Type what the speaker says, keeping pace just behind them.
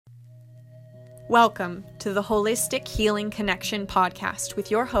Welcome to the Holistic Healing Connection podcast with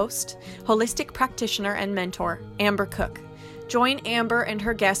your host, holistic practitioner and mentor, Amber Cook. Join Amber and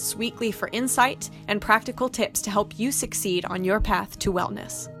her guests weekly for insight and practical tips to help you succeed on your path to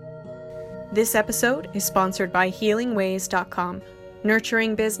wellness. This episode is sponsored by HealingWays.com,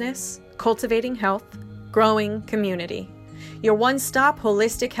 nurturing business, cultivating health, growing community. Your one-stop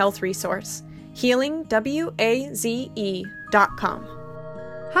holistic health resource, HealingWaze.com.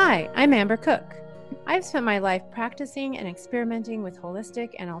 Hi, I'm Amber Cook. I've spent my life practicing and experimenting with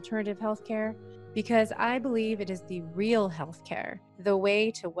holistic and alternative healthcare because I believe it is the real healthcare, the way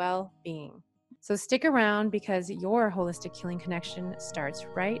to well-being. So stick around because your holistic healing connection starts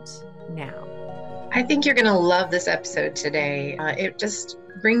right now. I think you're going to love this episode today. It just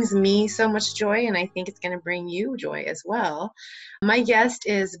brings me so much joy, and I think it's going to bring you joy as well. My guest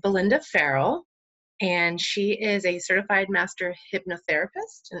is Belinda Farrell. And she is a certified master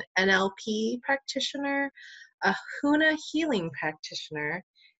hypnotherapist, an NLP practitioner, a HUNA healing practitioner,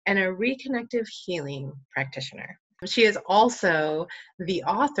 and a reconnective healing practitioner. She is also the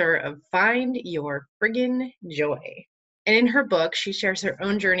author of Find Your Friggin' Joy. And in her book, she shares her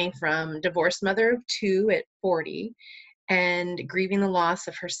own journey from divorced mother of two at 40 and grieving the loss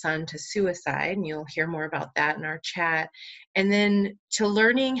of her son to suicide, and you'll hear more about that in our chat, and then to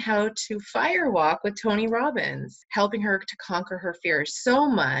learning how to firewalk with Tony Robbins, helping her to conquer her fears so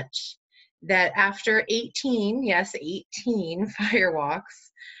much that after 18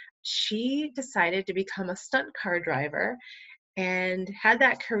 firewalks, she decided to become a stunt car driver and had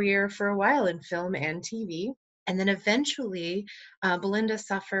that career for a while in film and TV. And then eventually, Belinda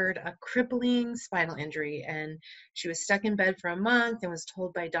suffered a crippling spinal injury, and she was stuck in bed for a month and was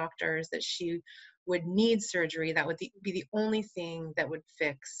told by doctors that she would need surgery. That would be the only thing that would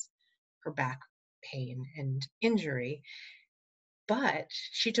fix her back pain and injury. But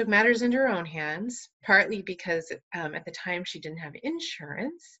she took matters into her own hands, partly because at the time she didn't have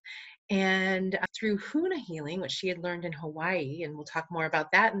insurance. And through HUNA healing, which she had learned in Hawaii, and we'll talk more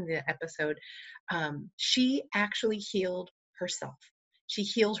about that in the episode, she actually healed herself. She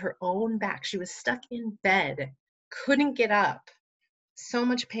healed her own back. She was stuck in bed, couldn't get up, so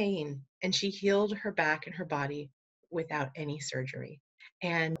much pain, and she healed her back and her body without any surgery.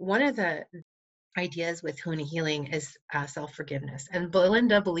 And one of the ideas with HUNA healing is self-forgiveness. And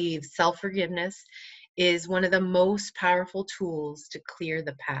Belinda believes self-forgiveness is one of the most powerful tools to clear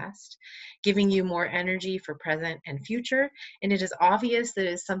the past, giving you more energy for present and future. And it is obvious that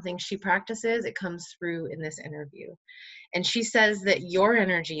it is something she practices. It comes through in this interview. And she says that your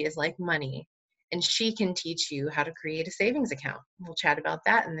energy is like money, and she can teach you how to create a savings account. We'll chat about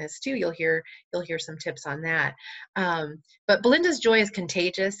that in this too. You'll hear some tips on that. But Belinda's joy is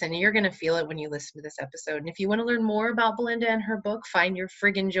contagious, and you're going to feel it when you listen to this episode. And if you want to learn more about Belinda and her book, Find Your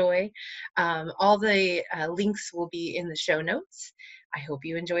Friggin' Joy, all the links will be in the show notes. I hope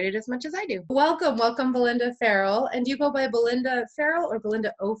you enjoyed it as much as I do. Welcome, Belinda Farrell. And do you go by Belinda Farrell or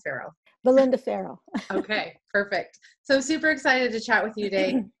Belinda O. Farrell? Belinda Farrell. Okay, perfect. So super excited to chat with you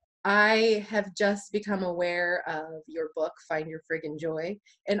today. I have just become aware of your book, Find Your Friggin' Joy.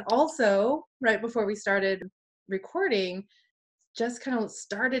 And also, right before we started recording, just kind of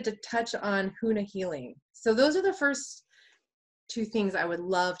started to touch on HUNA healing. So those are the first two things I would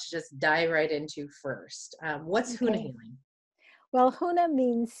love to just dive right into first. What's HUNA healing? Well, HUNA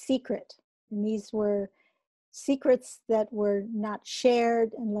means secret. And these were secrets that were not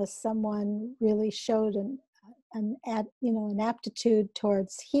shared unless someone really showed an aptitude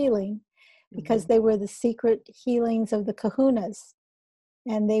towards healing, because they were the secret healings of the kahunas,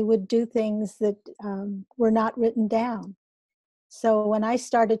 and they would do things that were not written down. So when I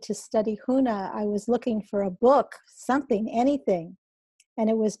started to study HUNA, I was looking for a book, something, anything. And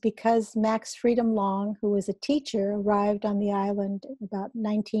it was because Max Freedom Long, who was a teacher, arrived on the island about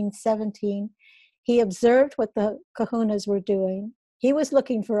 1917. He observed what the kahunas were doing. He was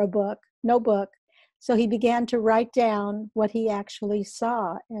looking for a book, no book. So he began to write down what he actually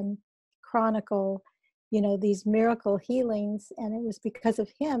saw and chronicle, these miracle healings. And it was because of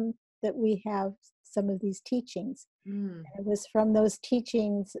him that we have some of these teachings. And it was from those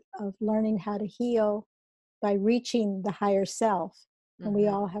teachings of learning how to heal by reaching the higher self. And we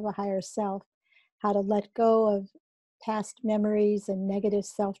all have a higher self, how to let go of past memories and negative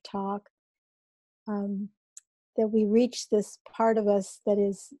self-talk, that we reach this part of us that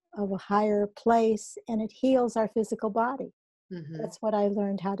is of a higher place, and it heals our physical body. That's what I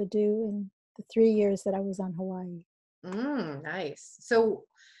learned how to do in the 3 years that I was on Hawaii. Nice. So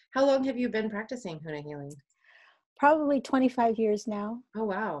how long have you been practicing HUNA healing? Probably 25 years now. Oh,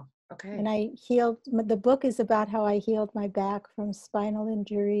 wow. Okay. And I healed, the book is about how I healed my back from spinal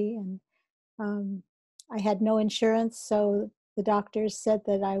injury, and I had no insurance, so the doctors said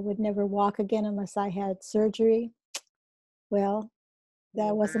that I would never walk again unless I had surgery. Well,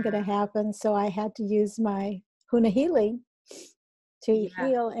 that wasn't going to happen, so I had to use my Huna healing to Yeah.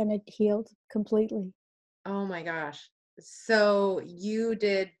 heal, and it healed completely. Oh my gosh. So you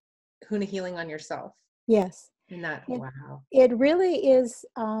did Huna healing on yourself. Yes. And that, It, wow. it really is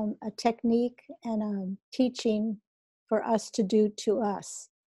a technique and a teaching for us to do to us,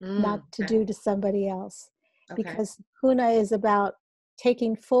 not to Okay. do to somebody else. Okay. Because Huna is about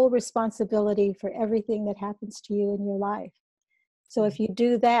taking full responsibility for everything that happens to you in your life. So if you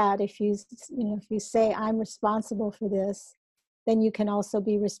do that, if you say I'm responsible for this, then you can also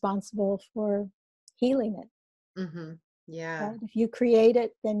be responsible for healing it. Mm-hmm. Yeah. Right? If you create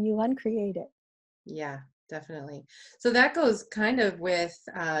it, then you uncreate it. Yeah, definitely. So that goes kind of with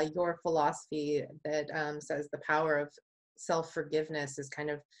your philosophy that says the power of self-forgiveness is kind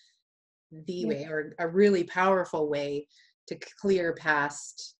of the way, or a really powerful way to clear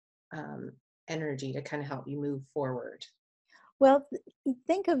past energy to kind of help you move forward. Well,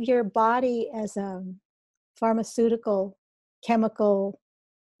 think of your body as a pharmaceutical, chemical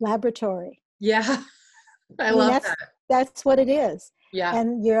laboratory. Yeah, I I mean, love that. that's what it is. Yeah.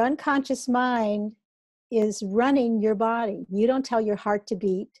 And your unconscious mind is running your body. You don't tell your heart to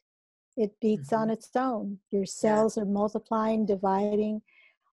beat. It beats on Mhm. its own. Your Yeah. cells are multiplying, dividing.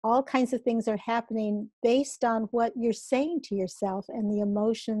 All kinds of things are happening based on what you're saying to yourself and the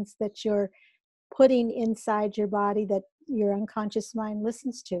emotions that you're putting inside your body that your unconscious mind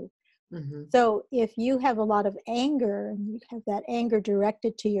listens to. Hmm. So if you have a lot of anger and you have that anger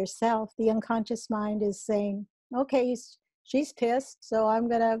directed to yourself, the unconscious mind is saying, okay, she's pissed, so I'm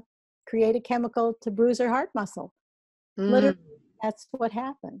going to create a chemical to bruise her heart muscle. Literally, that's what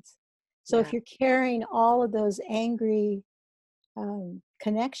happens. So Yeah. if you're carrying all of those angry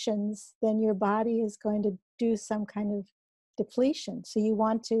connections, then your body is going to do some kind of depletion. So you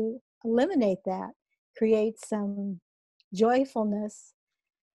want to eliminate that, create some joyfulness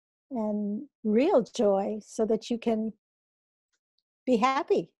and real joy so that you can be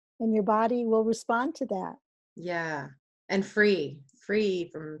happy and your body will respond to that. Yeah. And free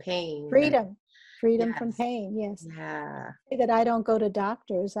from pain. And Freedom from yes. pain. Yes. Yeah. That I don't go to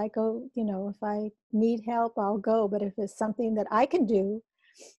doctors. I go, if I need help, I'll go. But if it's something that I can do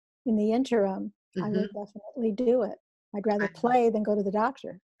in the interim, I will Hmm. definitely do it. I'd rather play than go to the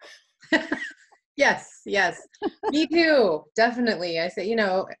doctor. Yes, yes. Me too. Definitely. I say,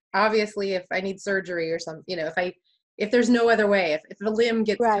 obviously if I need surgery or something, if there's no other way, if a limb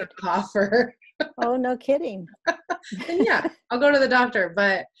gets cut Right. off or Oh, no kidding. then yeah, I'll go to the doctor.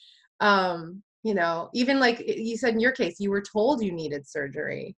 But even like you said in your case, you were told you needed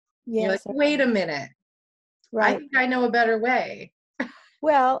surgery. You're like, Yes. wait a minute. I Right. think I know a better way.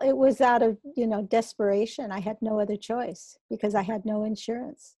 Well, it was out of, desperation. I had no other choice because I had no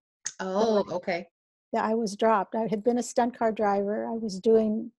insurance. So Oh, okay. I was dropped. I had been a stunt car driver. I was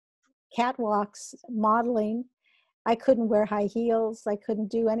doing catwalks, modeling. I couldn't wear high heels. I couldn't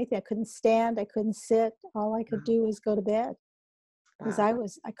do anything. I couldn't stand. I couldn't sit. All I could do was go to bed because Wow.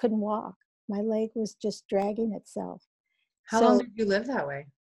 I couldn't walk. My leg was just dragging itself. How long So, did you live that way?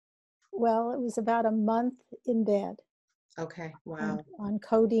 well, it was about a month in bed Okay. on, Wow. on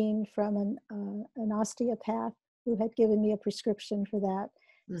codeine from an osteopath who had given me a prescription for that.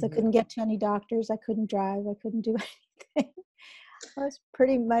 So I Hmm. couldn't get to any doctors. I couldn't drive. I couldn't do anything. I was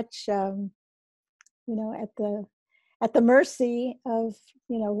pretty much, at the mercy of,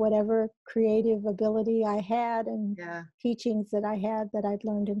 whatever creative ability I had and Yeah. teachings that I had that I'd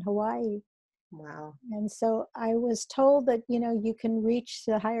learned in Hawaii. Wow. And so I was told that, you can reach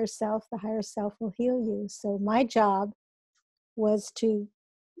the higher self will heal you. So my job was to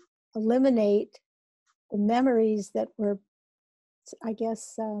eliminate the memories that were, I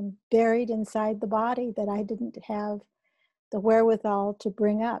guess, buried inside the body that I didn't have the wherewithal to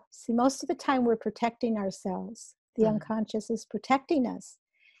bring up. See, most of the time we're protecting ourselves. The unconscious is protecting us.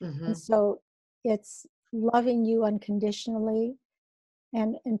 Mm-hmm. And so it's loving you unconditionally.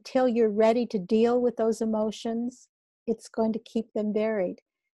 And until you're ready to deal with those emotions, it's going to keep them buried.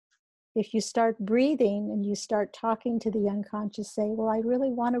 If you start breathing and you start talking to the unconscious, say, well, I really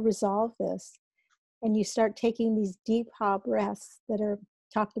want to resolve this. And you start taking these deep, hot breaths that are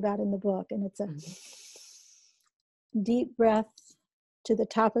talked about in the book. And it's a deep breath to the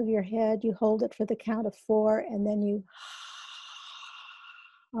top of your head. You hold it for the count of 4, and then you,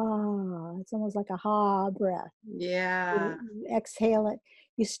 it's almost like a ha breath. Yeah. You exhale it.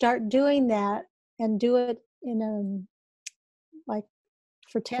 You start doing that and do it in like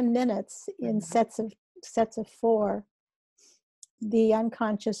for 10 minutes in sets of 4. the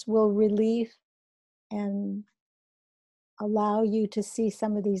unconscious will relieve and allow you to see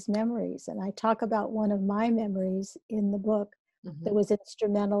some of these memories. And I talk about one of my memories in the book that was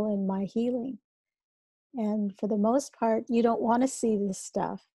instrumental in my healing. And for the most part, you don't want to see this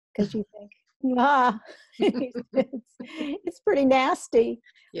stuff because you think, it's pretty nasty.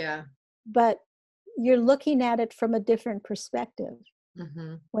 Yeah. But you're looking at it from a different perspective.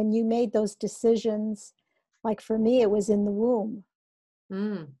 When you made those decisions, like for me, it was in the womb.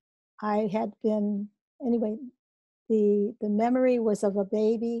 I had been, anyway, the memory was of a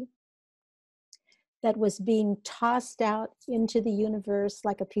baby that was being tossed out into the universe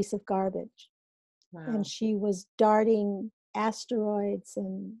like a piece of garbage. Wow. And she was darting asteroids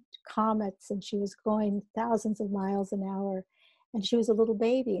and comets, and she was going thousands of miles an hour. And she was a little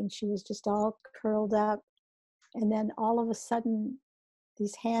baby, and she was just all curled up. And then all of a sudden,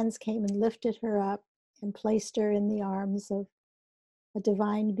 these hands came and lifted her up and placed her in the arms of a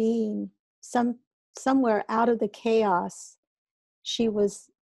divine being. Somewhere out of the chaos, she was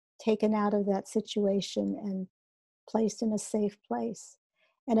taken out of that situation and placed in a safe place.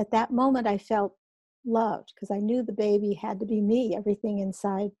 And at that moment, I felt loved because I knew the baby had to be me. Everything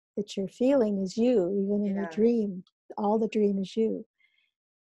inside that you're feeling is you, even in your dream. All the dream is you.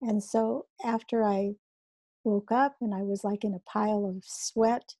 And so after I woke up and I was like in a pile of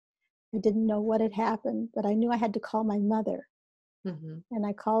sweat, I didn't know what had happened, but I knew I had to call my mother. And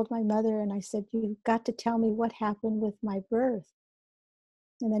I called my mother and I said, "You've got to tell me what happened with my birth."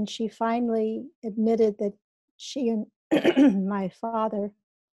 And then she finally admitted that she and my father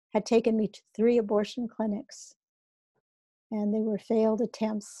had taken me to 3 abortion clinics, and they were failed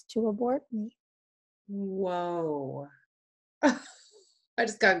attempts to abort me. Whoa. I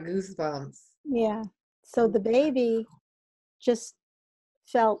just got goosebumps. Yeah. So the baby just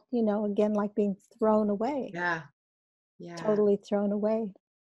felt, again, like being thrown away. Yeah. Yeah. Totally thrown away.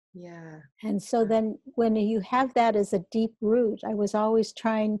 Yeah. And so then when you have that as a deep root, I was always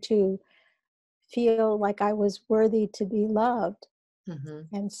trying to feel like I was worthy to be loved.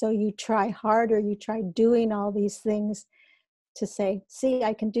 And so you try harder, you try doing all these things to say, "See,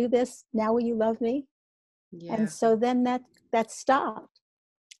 I can do this. Now will you love me?" Yeah. And so then that stopped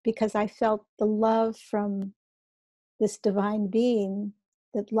because I felt the love from this divine being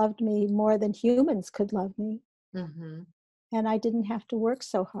that loved me more than humans could love me. And I didn't have to work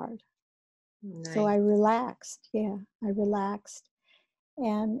so hard. Nice. So I relaxed. Yeah, I relaxed.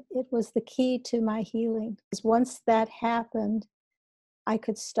 And it was the key to my healing. Because once that happened, I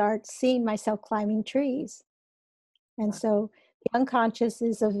could start seeing myself climbing trees. And so the unconscious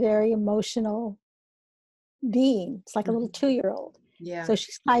is a very emotional being. It's like a little 2-year-old. Yeah. So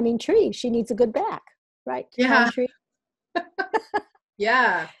she's climbing trees. She needs a good back, right? To Yeah. climb trees.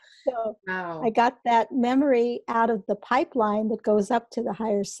 Yeah. So Wow. I got that memory out of the pipeline that goes up to the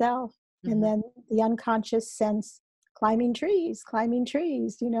higher self. And then the unconscious sends climbing trees,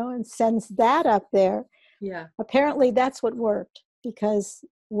 and sends that up there. Yeah. Apparently that's what worked, because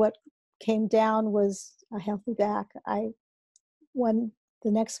what came down was a healthy back. When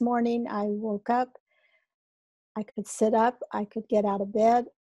the next morning I woke up, I could sit up, I could get out of bed,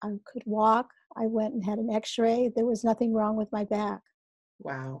 I could walk. I went and had an x-ray. There was nothing wrong with my back.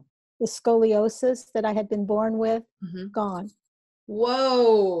 Wow. The scoliosis that I had been born with, gone.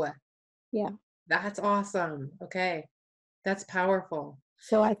 Whoa. Yeah. That's awesome. Okay. That's powerful.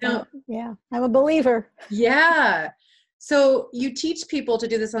 So I thought, I'm a believer. Yeah. So you teach people to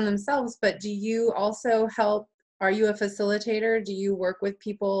do this on themselves, but do you also help? Are you a facilitator? Do you work with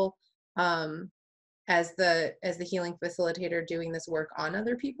people as the healing facilitator doing this work on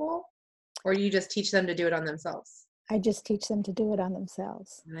other people? Or do you just teach them to do it on themselves? I just teach them to do it on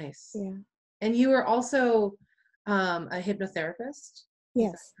themselves. Nice. Yeah. And you are also a hypnotherapist?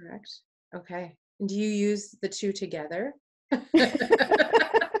 Yes. Is that correct? Okay. And do you use the two together?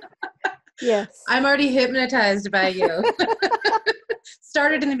 Yes. I'm already hypnotized by you.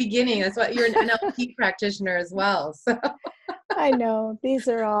 Started in the beginning. That's what you're an NLP practitioner as well. So I know. These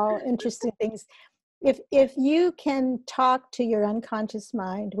are all interesting things. If you can talk to your unconscious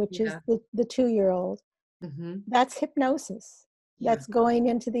mind, which is the 2-year-old, that's hypnosis. Yeah. That's going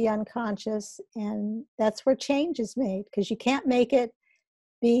into the unconscious, and that's where change is made, because you can't make it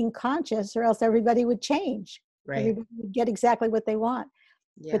being conscious, or else everybody would change. Right. Everybody would get exactly what they want.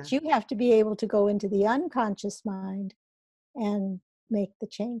 Yeah. But you have to be able to go into the unconscious mind and make the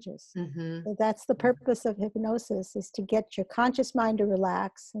changes. So that's the purpose of hypnosis, is to get your conscious mind to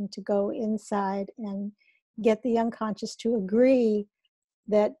relax and to go inside and get the unconscious to agree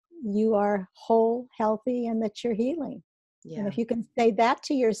that you are whole, healthy, and that you're healing. Yeah. And if you can say that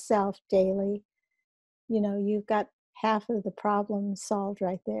to yourself daily, you've got half of the problem solved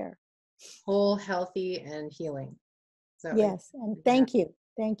right there. Whole, healthy, and healing. So Yes, and thank you.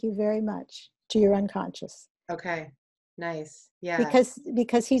 Thank you very much to your unconscious. Okay, nice. Yeah.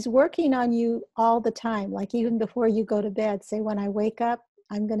 Because he's working on you all the time. Like even before you go to bed, say, when I wake up,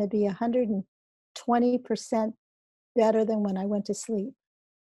 I'm going to be 120% better than when I went to sleep.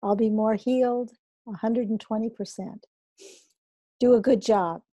 I'll be more healed, 120%. Do a good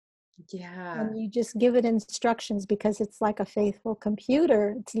job. Yeah. And you just give it instructions because it's like a faithful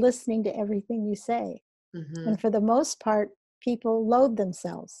computer. It's listening to everything you say. Mm-hmm. And for the most part, people loathe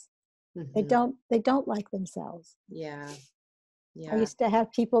themselves. Mm-hmm. They don't like themselves. Yeah. I used to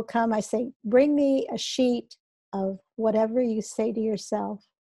have people come, I say, bring me a sheet of whatever you say to yourself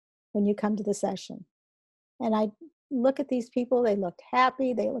when you come to the session. And I look at these people, they looked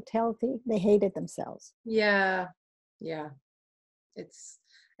happy, they looked healthy, they hated themselves. Yeah. Yeah.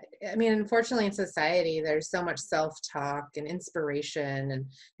 I mean, unfortunately in society, there's so much self-talk and inspiration and,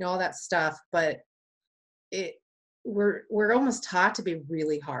 all that stuff, but we're almost taught to be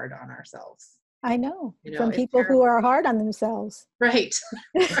really hard on ourselves. I know, from people who are hard on themselves. Right.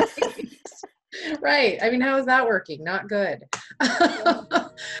 Right. Right. I mean, how is that working? Not good.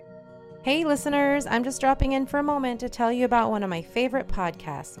 Hey listeners, I'm just dropping in for a moment to tell you about one of my favorite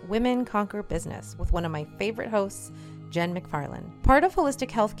podcasts, Women Conquer Business, with one of my favorite hosts, Jen McFarland. Part of holistic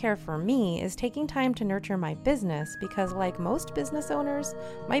healthcare for me is taking time to nurture my business because, like most business owners,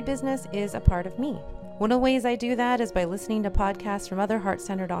 my business is a part of me. One of the ways I do that is by listening to podcasts from other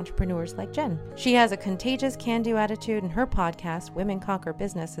heart-centered entrepreneurs like Jen. She has a contagious can-do attitude, and her podcast, Women Conquer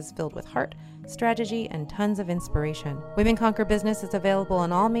Business, is filled with heart, strategy, and tons of inspiration. Women Conquer Business is available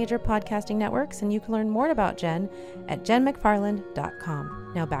on all major podcasting networks, and you can learn more about Jen at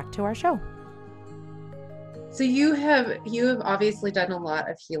jenmcfarland.com. Now back to our show. So you have obviously done a lot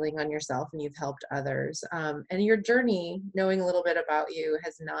of healing on yourself, and you've helped others. And your journey, knowing a little bit about you,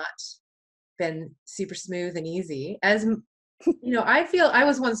 has not been super smooth and easy. As I feel I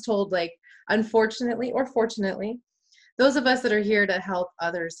was once told, like, unfortunately or fortunately, those of us that are here to help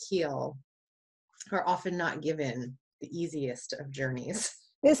others heal are often not given the easiest of journeys.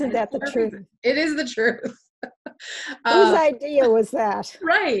 Isn't that the truth? It is the truth. Whose idea was that?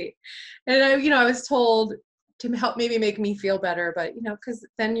 Right. And I was told to help maybe make me feel better, but because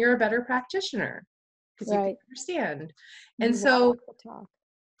then you're a better practitioner because you can understand. And so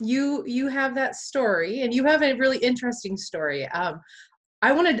you have that story, and you have a really interesting story.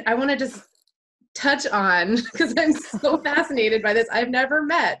 I want to just touch on, because I'm so fascinated by this. I've never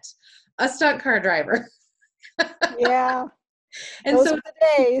met a stunt car driver. Yeah. And those are the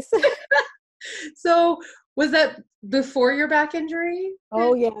days. So was that before your back injury?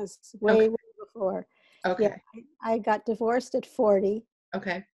 Oh yes, way before. Okay. Yeah, I got divorced at 40.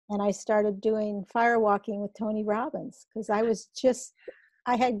 Okay. And I started doing firewalking with Tony Robbins because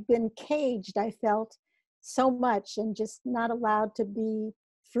I had been caged, I felt, so much, and just not allowed to be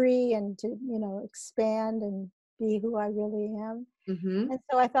free and to, expand and be who I really am. Mm-hmm. And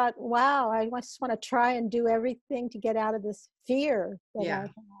so I thought, wow, I just want to try and do everything to get out of this fear that I had.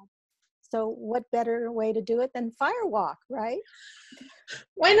 So what better way to do it than firewalk, right?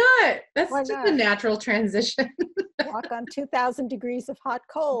 Why not? That's just a natural transition. Walk on 2,000 degrees of hot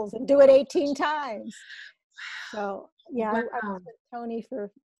coals and do it 18 times. So yeah, I was with Tony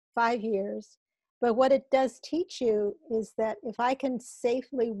for 5 years. But what it does teach you is that if I can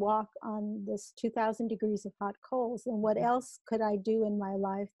safely walk on this 2,000 degrees of hot coals, then what else could I do in my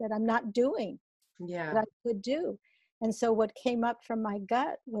life that I'm not doing? Yeah. That I could do. And so what came up from my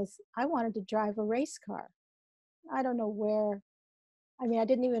gut was I wanted to drive a race car. I don't know where. I mean, I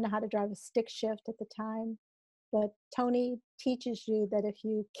didn't even know how to drive a stick shift at the time. But Tony teaches you that if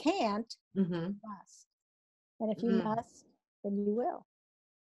you can't, you must. And if you must, then you will.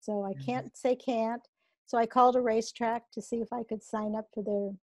 So I can't say can't. So I called a racetrack to see if I could sign up for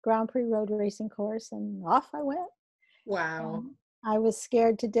their Grand Prix road racing course, and off I went. Wow. I was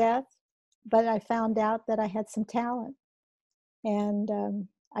scared to death, but I found out that I had some talent. And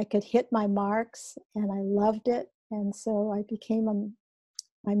I could hit my marks, and I loved it. And so I became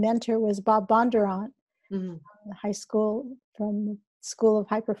my mentor was Bob Bondurant, high school, from the School of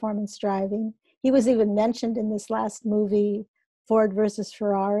High Performance Driving. He was even mentioned in this last movie, Ford versus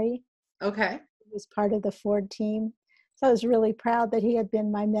Ferrari. Okay. He was part of the Ford team. So I was really proud that he had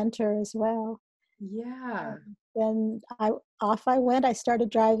been my mentor as well. Yeah. Then off I went. I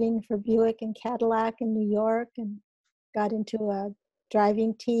started driving for Buick and Cadillac in New York, and got into a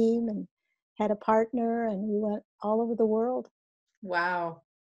driving team and had a partner, and we went all over the world. Wow.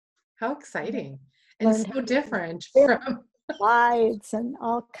 How exciting. And so different from slides and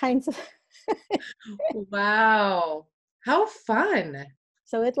all kinds of Wow. How fun.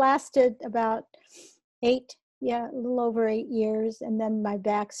 So it lasted about a little over 8 years. And then my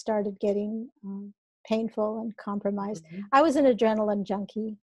back started getting painful and compromised. Mhm. I was an adrenaline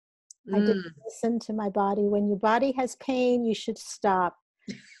junkie. I didn't Mm, listen to my body. When your body has pain, you should stop.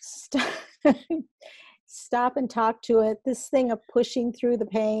 Stop. Stop and talk to it. This thing of pushing through the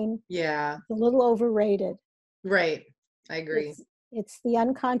pain, yeah. it's a little overrated. Right. I agree. It's the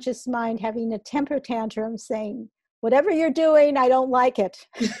unconscious mind having a temper tantrum saying, whatever you're doing, I don't like it.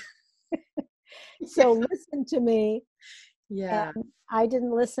 So listen to me. Yeah. And I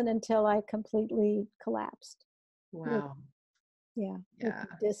didn't listen until I completely collapsed. Wow. With Yeah.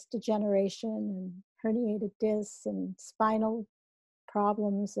 disc degeneration and herniated discs and spinal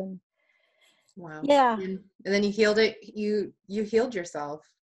problems. And Wow. yeah, And then you healed it. You healed yourself.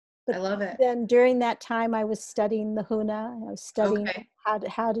 I but love it. then during that time I was studying the Huna. I was studying Okay.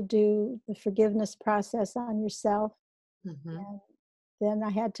 how to do the forgiveness process on yourself. Hmm. And then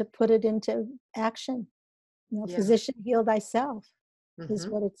I had to put it into action. Yeah. Physician heal thyself is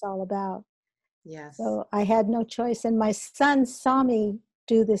Hmm. what it's all about. Yes. So I had no choice. And my son saw me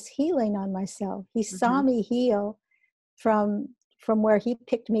do this healing on myself. He saw me heal from where he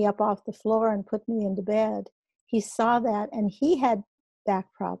picked me up off the floor and put me into bed. He saw that, and he had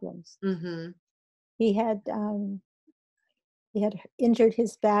back problems. Hmm. He had injured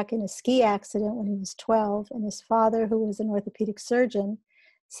his back in a ski accident when he was 12, and his father, who was an orthopedic surgeon,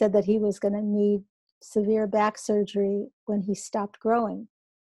 said that he was going to need severe back surgery when he stopped growing.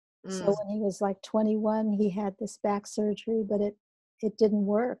 So Mm. when he was like 21, he had this back surgery, but it didn't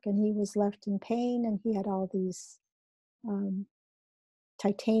work, and he was left in pain, and he had all these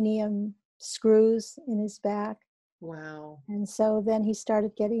titanium screws in his back. Wow. And so then he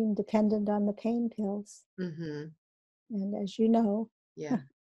started getting dependent on the pain pills. Hmm. And as you know, Yeah.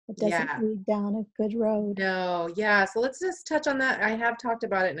 it doesn't Yeah. lead down a good road. No. Yeah. So let's just touch on that. I have talked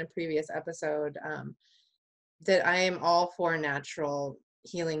about it in a previous episode, that I am all for natural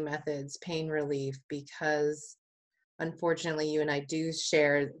healing methods, pain relief, because unfortunately you and I do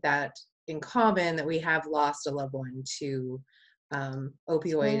share that in common, that we have lost a loved one to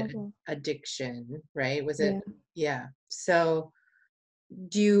opioid Horrible. addiction, right? Was it? Yeah. Yeah. So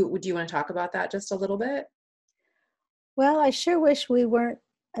do you want to talk about that just a little bit? Well, I sure wish we weren't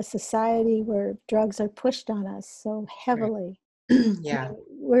a society where drugs are pushed on us so Right. heavily. I Yeah.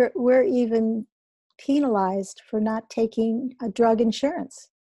 mean, we're even penalized for not taking a drug insurance.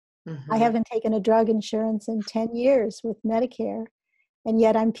 I Hmm. haven't taken a drug insurance in 10 years with Medicare, and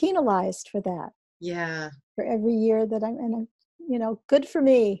yet I'm penalized for that, Yeah. for every year that I'm, good for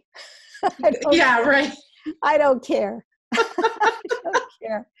me. I don't Yeah, right. I don't care. I don't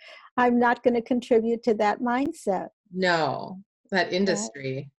care. I'm not going to contribute to that mindset. No, that Uh,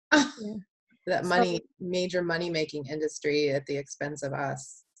 industry, yeah. that So major money making industry at the expense of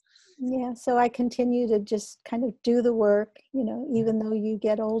us. yeah, so I continue to just kind of do the work, even though you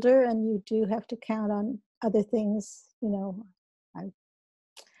get older and you do have to count on other things. I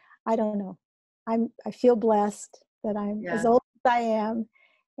I don't know. I feel blessed that I'm as Yeah. old as I am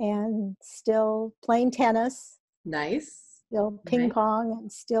and still playing tennis, Nice. still ping Nice. pong,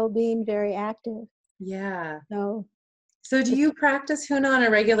 and still being very active. Yeah. So So do just you practice Huna on a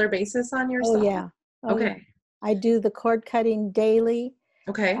regular basis on oh yourself? yeah. Oh Okay. yeah. I do the cord cutting daily.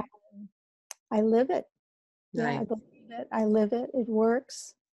 Okay. Um, I live it. Yeah, I Nice. believe it. I live it. It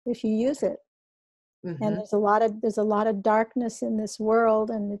works if you use it. And Mm-hmm. there's a lot of darkness in this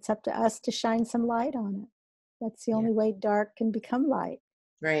world, and it's up to us to shine some light on it. That's the Yeah. only way dark can become light.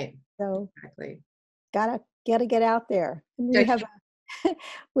 Right. So Exactly. gotta get out there. And we Yeah. have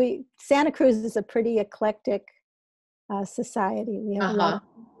Santa Cruz is a pretty eclectic society. We have a lot Uh-huh.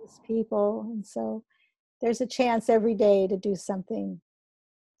 of homeless people, and so there's a chance every day to do something,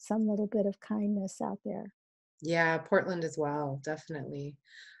 some little bit of kindness out there. Yeah, Portland as well, definitely.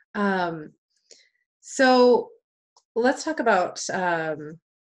 Um, so let's talk about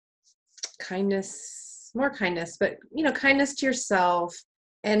kindness, more kindness, but kindness to yourself,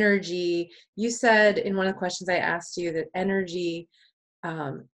 energy. You said in one of the questions I asked you that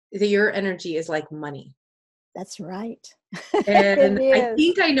that your energy is like money. That's right. And It I is.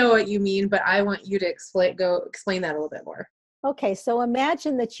 think I know what you mean, but I want you to explain that a little bit more. Okay, so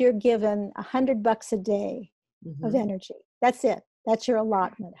imagine that you're given $100 a day of Hmm. energy. That's it. That's your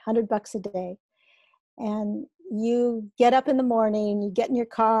allotment, $100 a day. And you get up in the morning, you get in your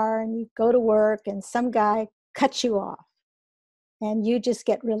car and you go to work, and some guy cuts you off, and you just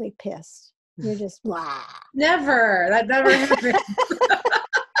get really pissed. You're just blah. Never. That never happened.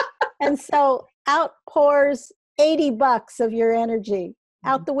 And so out pours $80 of your energy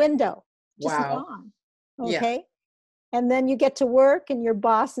out the window. just Wow. gone. Yeah. Okay. And then you get to work and your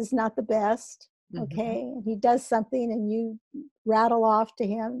boss is not the best. Mm-hmm. Okay. And he does something and you rattle off to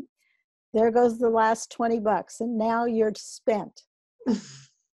him. There goes the last $20. And now you're spent,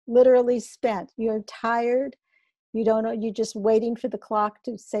 literally spent. You're tired. You don't know. You're just waiting for the clock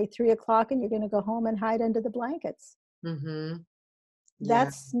to say 3 o'clock and you're going to go home and hide under the blankets. Mm-hmm. Yeah.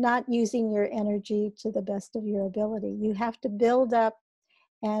 That's not using your energy to the best of your ability. You have to build up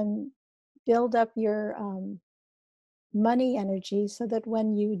your money energy so that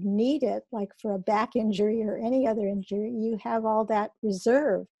when you need it, like for a back injury or any other injury, you have all that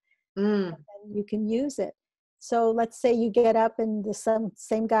reserve Mm. and you can use it. So let's say you get up and the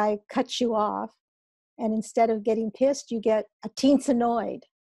same guy cuts you off, and instead of getting pissed, you get a teens annoyed.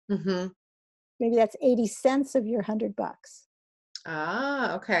 Mm-hmm. Maybe that's 80 cents of your $100.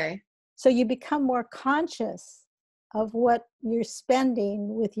 Ah, okay. So you become more conscious of what you're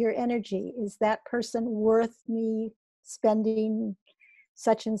spending with your energy. Is that person worth me spending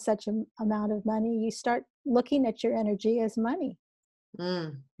such and such an amount of money? You start looking at your energy as money.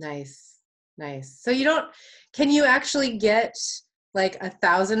 Nice. Nice. So can you actually get like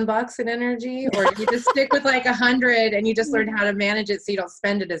 $1,000 in energy, or do you just stick with like 100 and you just learn how to manage it so you don't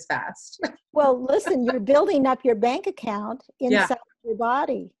spend it as fast? Well, listen, you're building up your bank account Yeah. inside your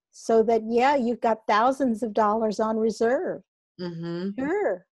body so that, yeah, you've got thousands of dollars on reserve. Mm-hmm.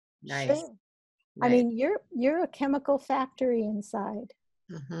 Sure. Nice. Sure. I Nice. mean, you're a chemical factory inside.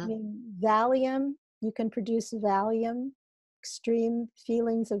 I Mm-hmm. mean, Valium, you can produce Valium, extreme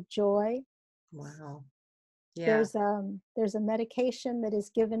feelings of joy. Wow. Yeah. There's a medication that is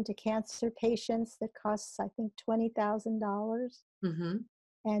given to cancer patients that costs, I think, $20,000. Mm-hmm.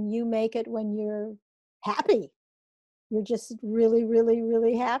 And you make it when you're happy. You're just really, really,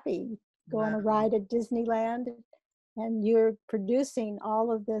 really happy. Go on a Wow. ride at Disneyland and you're producing all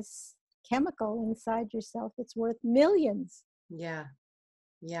of this chemical inside yourself that's worth millions. Yeah.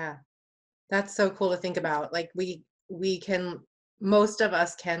 Yeah. That's so cool to think about. Like most of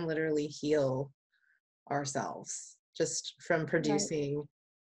us can literally heal ourselves just from Right. producing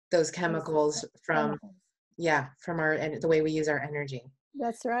those chemicals from Chemicals. the way we use our energy.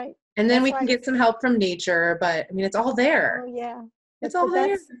 That's right. And then That's we why can get some help from nature, but I mean, it's all there. oh yeah. It's But all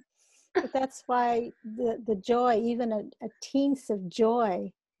there. that's why the joy, even a teens of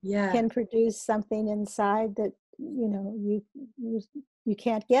joy Yeah. can produce something inside that you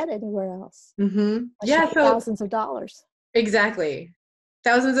can't get anywhere else. Mm-hmm. Unless you Yeah. pay So thousands of dollars. exactly.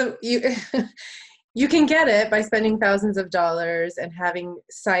 Thousands of you, you can get it by spending thousands of dollars and having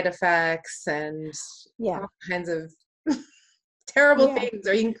side effects and Yeah. all kinds of terrible Yeah. things,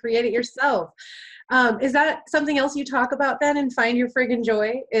 or you can create it yourself. Is that something else you talk about then in Find Your Friggin'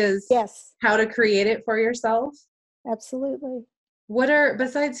 Joy, is Yes, how to create it for yourself? absolutely. What are,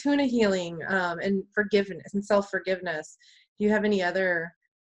 besides Huna healing and forgiveness and self-forgiveness, do you have any other,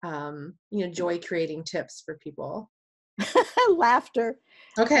 joy creating tips for people? Laughter.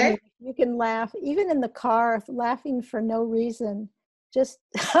 Okay. I mean, you can laugh even in the car, laughing for no reason. Just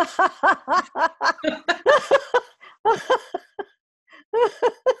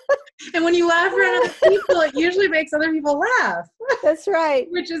And when you laugh around other people, it usually makes other people laugh, That's right.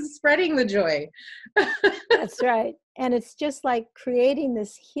 which is spreading the joy. That's right. And it's just like creating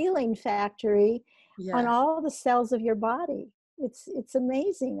this healing factory on Yeah. all the cells of your body. It's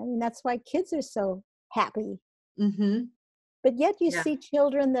amazing. I mean, that's why kids are so happy. Mm-hmm. But yet you Yeah. see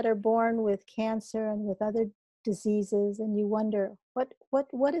children that are born with cancer and with other diseases, and you wonder what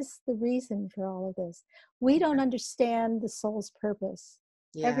is the reason for all of this. We don't understand the soul's purpose.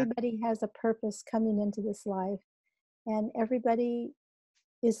 Yeah. Everybody has a purpose coming into this life, and everybody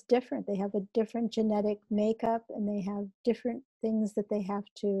is different. They have a different genetic makeup, and they have different things that they have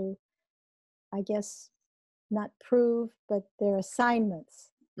to, I guess, not prove, but their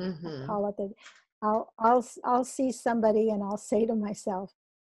assignments. Mm-hmm. Call it that. I'll see somebody and I'll say to myself,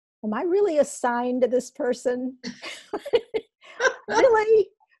 am I really assigned to this person? Really?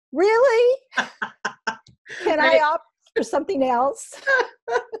 Can I Right. opt for something else?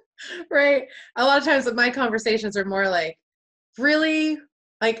 Right. A lot of times my conversations are more like, really?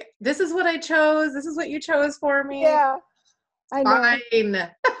 Like, this is what I chose. This is what you chose for me. Yeah, I know. Fine.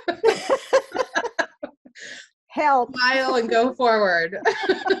 Help. Smile and go forward.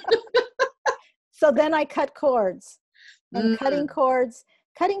 So then I cut cords. And Mm.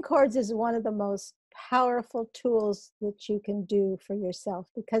 cutting cords is one of the most powerful tools that you can do for yourself,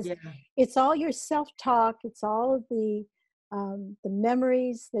 because Yeah. it's all your self-talk. It's all of the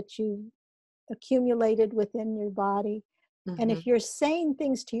memories that you accumulated within your body. And Mhm. if you're saying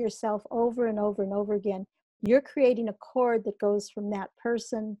things to yourself over and over and over again, you're creating a cord that goes from that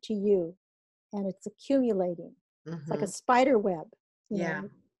person to you. and it's accumulating. It's like a Mhm. spider web, Yeah.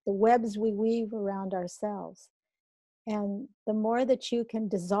 the webs we weave around ourselves. And the more that you can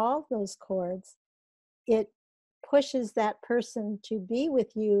dissolve those cords, it pushes that person to be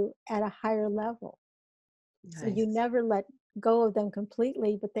with you at a higher level. So you Nice. never let go of them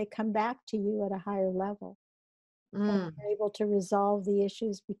completely, but they come back to you at a higher level. And Mm, you're able to resolve the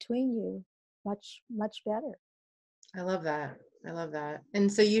issues between you much, much better. I love that. I love that.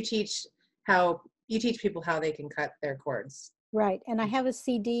 And so you teach people how they can cut their cords. Right. And I have a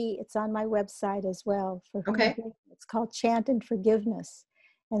CD, it's on my website as well for Okay. healing. It's called Chant and Forgiveness.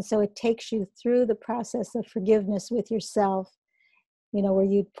 And so it takes you through the process of forgiveness with yourself, where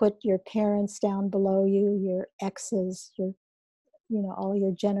you put your parents down below you, your exes, all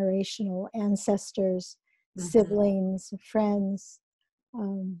your generational ancestors, Mhm. siblings, friends,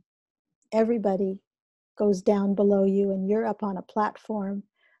 um, everybody goes down below you, and you're up on a platform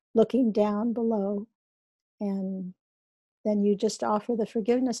looking down below, and then you just offer the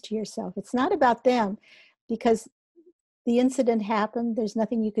forgiveness to yourself. It's not about them, because the incident happened. There's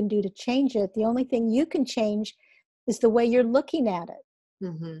nothing you can do to change it. The only thing you can change is the way you're looking at it,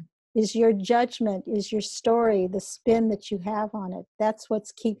 Mhm. is your judgment, is your story, the spin that you have on it. That's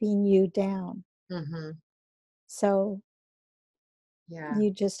what's keeping you down. Mhm. So Yeah.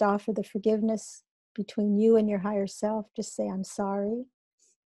 you just offer the forgiveness between you and your higher self. Just say, I'm sorry.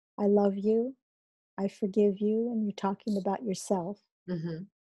 I love you. I forgive you. And you're talking about yourself. Mhm.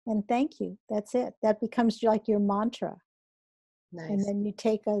 And thank you. That's it. That becomes like your mantra. And Nice. then you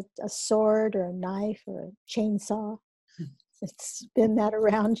take a sword or a knife or a chainsaw and spin that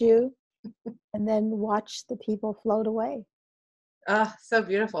around you, and then watch the people float away. Oh, so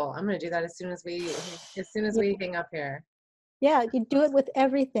beautiful. I'm gonna do that as soon as Yeah, we hang up here. yeah, you do it with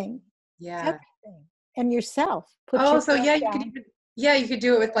everything, Yeah. everything. And yourself. Put Oh, so yourself yeah, down. you could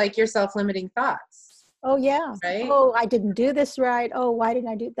do it with like your self-limiting thoughts, Oh, yeah. right? Oh, I didn't do this right. Oh, why didn't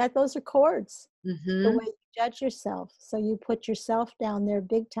I do that? Those are cords, the Mhm. way you judge yourself. So you put yourself down there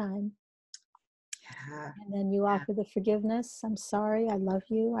big time, Yeah. and then you Yeah. offer the forgiveness. I'm sorry. I love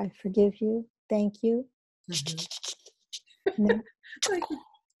you. I forgive you. Thank you. Mhm. And then, Like,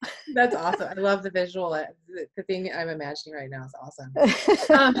 that's awesome. I love the visual. The thing I'm imagining right now is awesome.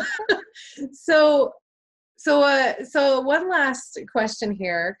 Um, so so one last question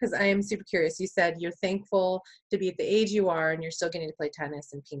here, because I am super curious. You said you're thankful to be at the age you are, and you're still getting to play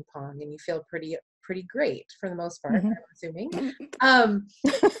tennis and ping pong, and you feel pretty great for the most part, Mhm. I'm assuming. Um,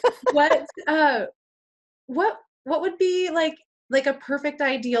 what uh, what would be like a perfect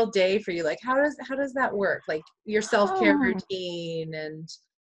ideal day for you? Like how does that work? Like your self-care Oh, routine and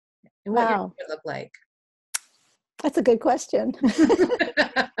what your day wow. would look like? That's a good question.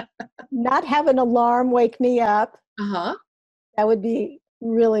 Not have an alarm wake me up. Uh-huh. That would be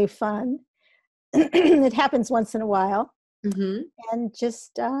really fun. It happens once in a while. Mm-hmm. And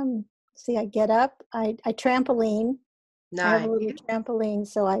just see, I get up, I trampoline. I have a Nice. little trampoline,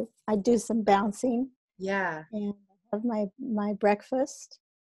 so I do some bouncing Yeah. and have my breakfast.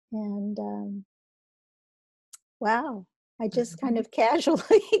 And wow, I just kind Mhm. of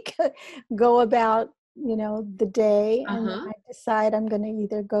casually go about, the day, and Uh-huh. I decide I'm going to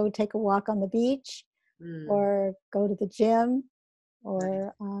either go take a walk on the beach Mm, or go to the gym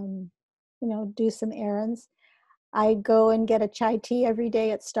nice. or, do some errands. I go and get a chai tea every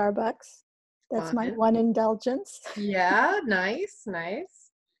day at Starbucks. That's my Fun. one indulgence. Yeah, nice,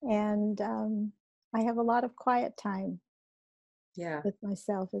 nice. And I have a lot of quiet time Yeah. with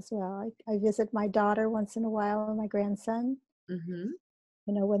myself as well. I visit my daughter once in a while and my grandson, Mm-hmm.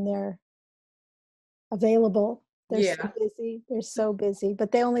 when they're available. They're so Yeah. busy. They're so busy,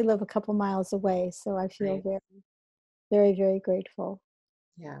 but they only live a couple miles away. So I feel Right. very, very, very grateful.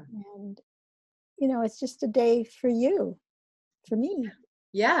 Yeah. And, it's just a day for you, for me.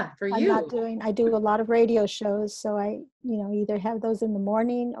 Yeah, for I'm not you. doing, I do a lot of radio shows. So I, either have those in the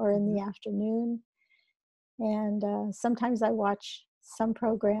morning or in Mhm. the afternoon. And sometimes I watch some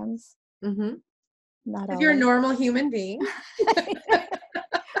programs, Mm-hmm. not Because you're a always. normal human being.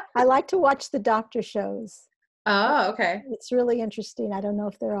 I like to watch the doctor shows. Oh, okay. It's really interesting. I don't know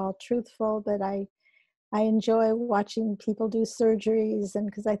if they're all truthful, but I enjoy watching people do surgeries, and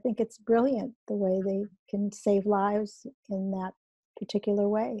because I think it's brilliant the way they can save lives in that particular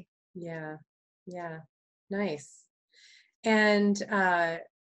way. Yeah. Yeah. Nice. And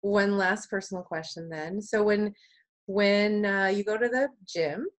one last personal question then. So when you go to the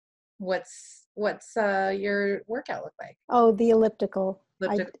gym, what's your workout look like? Oh, the elliptical.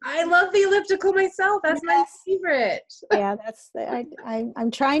 Elliptical. I love the elliptical myself. That's my Yes. favorite. Yeah,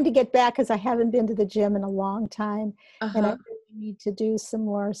 I'm trying to get back because I haven't been to the gym in a long time, and I Uh-huh. really need to do some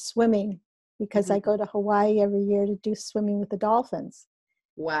more swimming. because I go to Hawaii every year to do swimming with the dolphins.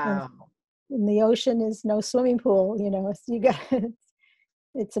 Wow. And the ocean is no swimming pool, so you got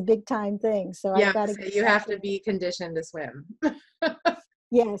it's a big time thing. So Yeah, I've got to so you have to be conditioned to swim.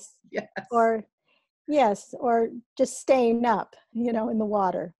 Yes. Yes. Or just staying up, in the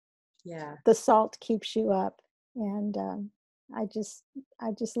water. Yeah. The salt keeps you up, and I just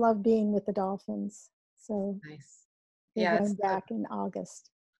love being with the dolphins. So Nice. we're going back in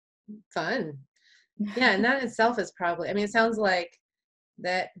August. Fun. Yeah, and that itself is probably, I mean, it sounds like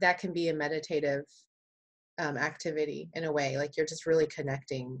that can be a meditative activity in a way, like you're just really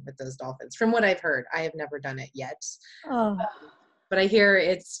connecting with those dolphins. From what I've heard, I have never done it yet, but I hear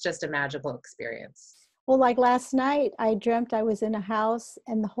it's just a magical experience. Well, like last night, I dreamt I was in a house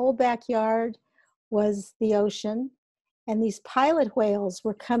and the whole backyard was the ocean. And these pilot whales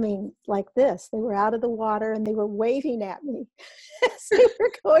were coming like this. They were out of the water and they were waving at me as they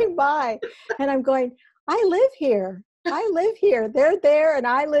were going by. And I'm going, I live here. I live here. They're there and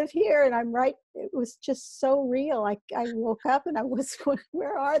I live here. And I'm right. It was just so real. I woke up and I was going,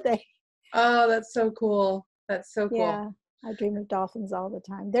 where are they? Oh, that's so cool. That's so cool. Yeah, I dream of dolphins all the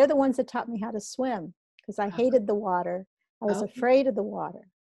time. They're the ones that taught me how to swim because I hated the water. I was afraid of the water.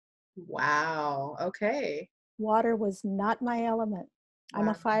 Wow. Okay. Water was not my element. I'm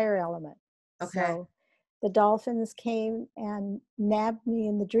a fire element. Okay. So the dolphins came and nabbed me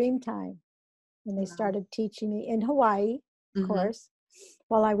in the dream time. And they started teaching me in Hawaii, of course,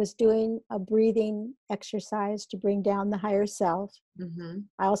 while I was doing a breathing exercise to bring down the higher self.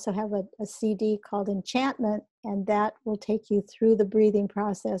 I also have a CD called Enchantment, and that will take you through the breathing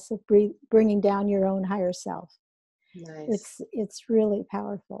process of bringing down your own higher self. Nice. It's really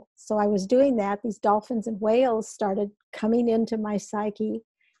powerful. So I was doing that. These dolphins and whales started coming into my psyche,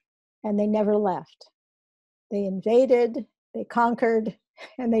 and they never left. They invaded, they conquered,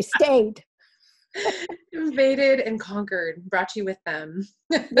 and they stayed. Invaded and conquered, brought you with them.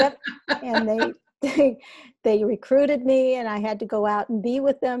 Yep. And they recruited me, and I had to go out and be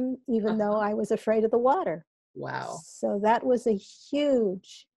with them, even though I was afraid of the water. Wow. So that was a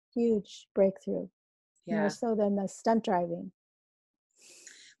huge, huge breakthrough. Yeah. More so than the stunt driving.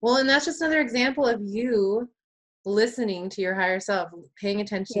 Well, and that's just another example of you listening to your higher self, paying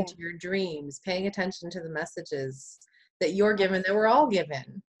attention to your dreams, paying attention to the messages that you're given, that we're all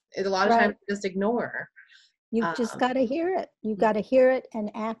given. A lot of times we just ignore. You've just got to hear it. You've got to hear it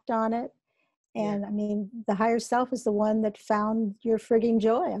and act on it. And I mean, the higher self is the one that found your frigging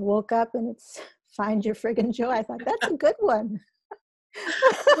joy. I woke up and it's find your friggin' joy. I thought, that's a good one.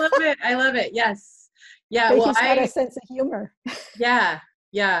 I love it. I love it. Yes. Yeah. But well, he's got a sense of humor. Yeah.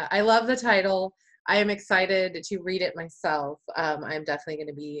 Yeah. I love the title. I am excited to read it myself. I'm definitely going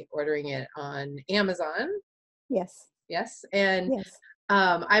to be ordering it on Amazon. Yes. Yes. And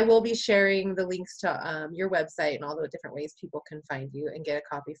I will be sharing the links to your website and all the different ways people can find you and get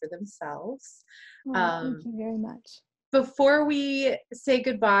a copy for themselves. Thank you very much. Before we say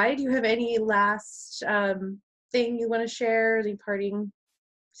goodbye, do you have any last thing you want to share? Any parting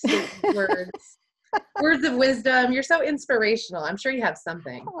words? Words of wisdom. You're so inspirational. I'm sure you have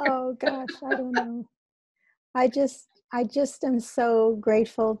something. Oh gosh, I don't know. I just am so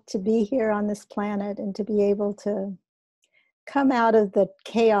grateful to be here on this planet and to be able to come out of the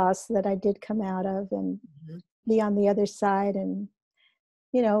chaos that I did come out of and be on the other side and,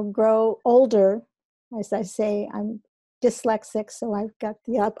 grow older. As I say, I'm dyslexic, so I've got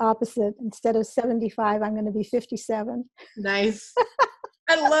the opposite. Instead of 75, I'm going to be 57. Nice.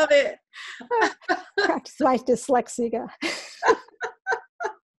 I love it. Practice my dyslexia.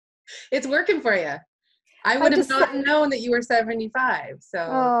 It's working for you. I would have not known that you were 75. So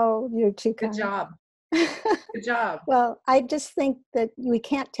oh, you're too kind. Good job. Good job. Well, I just think that we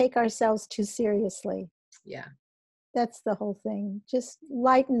can't take ourselves too seriously. Yeah. That's the whole thing. Just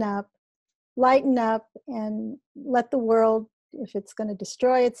lighten up and let the world, if it's going to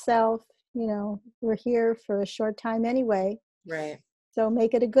destroy itself, we're here for a short time anyway. Right. So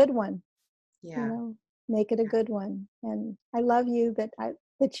make it a good one. Yeah. Make it a good one. And I love you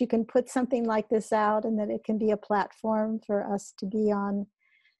that you can put something like this out and that it can be a platform for us to be on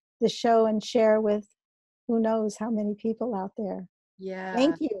the show and share with who knows how many people out there. Yeah.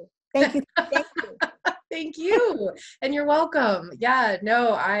 Thank you. Thank you. Thank you. Thank you. And you're welcome. Yeah,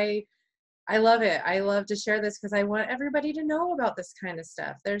 no, I love it. I love to share this because I want everybody to know about this kind of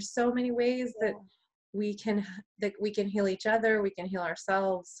stuff. There's so many ways that we can heal each other, we can heal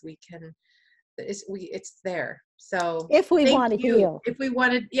ourselves, it's there. So if we want to heal. If we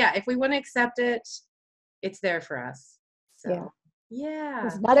want to accept it, it's there for us. So yeah.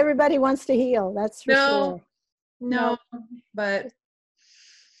 Not everybody wants to heal, that's for sure. No, but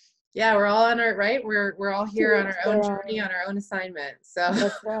Yeah, we're all on our right. We're all here on our own Sure. journey, on our own assignment. So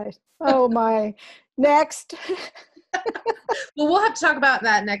That's right. Oh my. Next. well, we'll have to talk about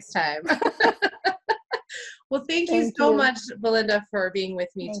that next time. Well, thank you Thank so you. much, Belinda, for being with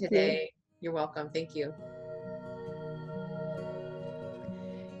me Thank you. today. You're welcome. Thank you.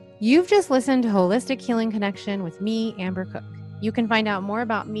 You've just listened to Holistic Healing Connection with me, Amber Cook. You can find out more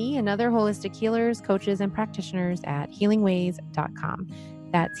about me and other holistic healers, coaches, and practitioners at healingwaze.com.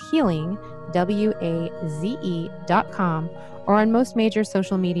 That's healing, WAZE.com, or on most major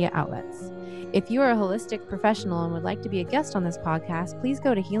social media outlets. If you are a holistic professional and would like to be a guest on this podcast, please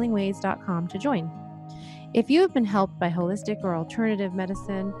go to healingwaze.com to join. If you have been helped by holistic or alternative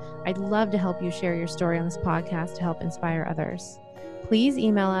medicine, I'd love to help you share your story on this podcast to help inspire others. Please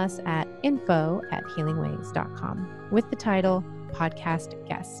email us at info@healingwaze.com with the title Podcast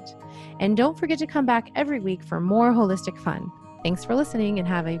Guest. And don't forget to come back every week for more holistic fun. Thanks for listening and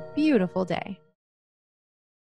have a beautiful day.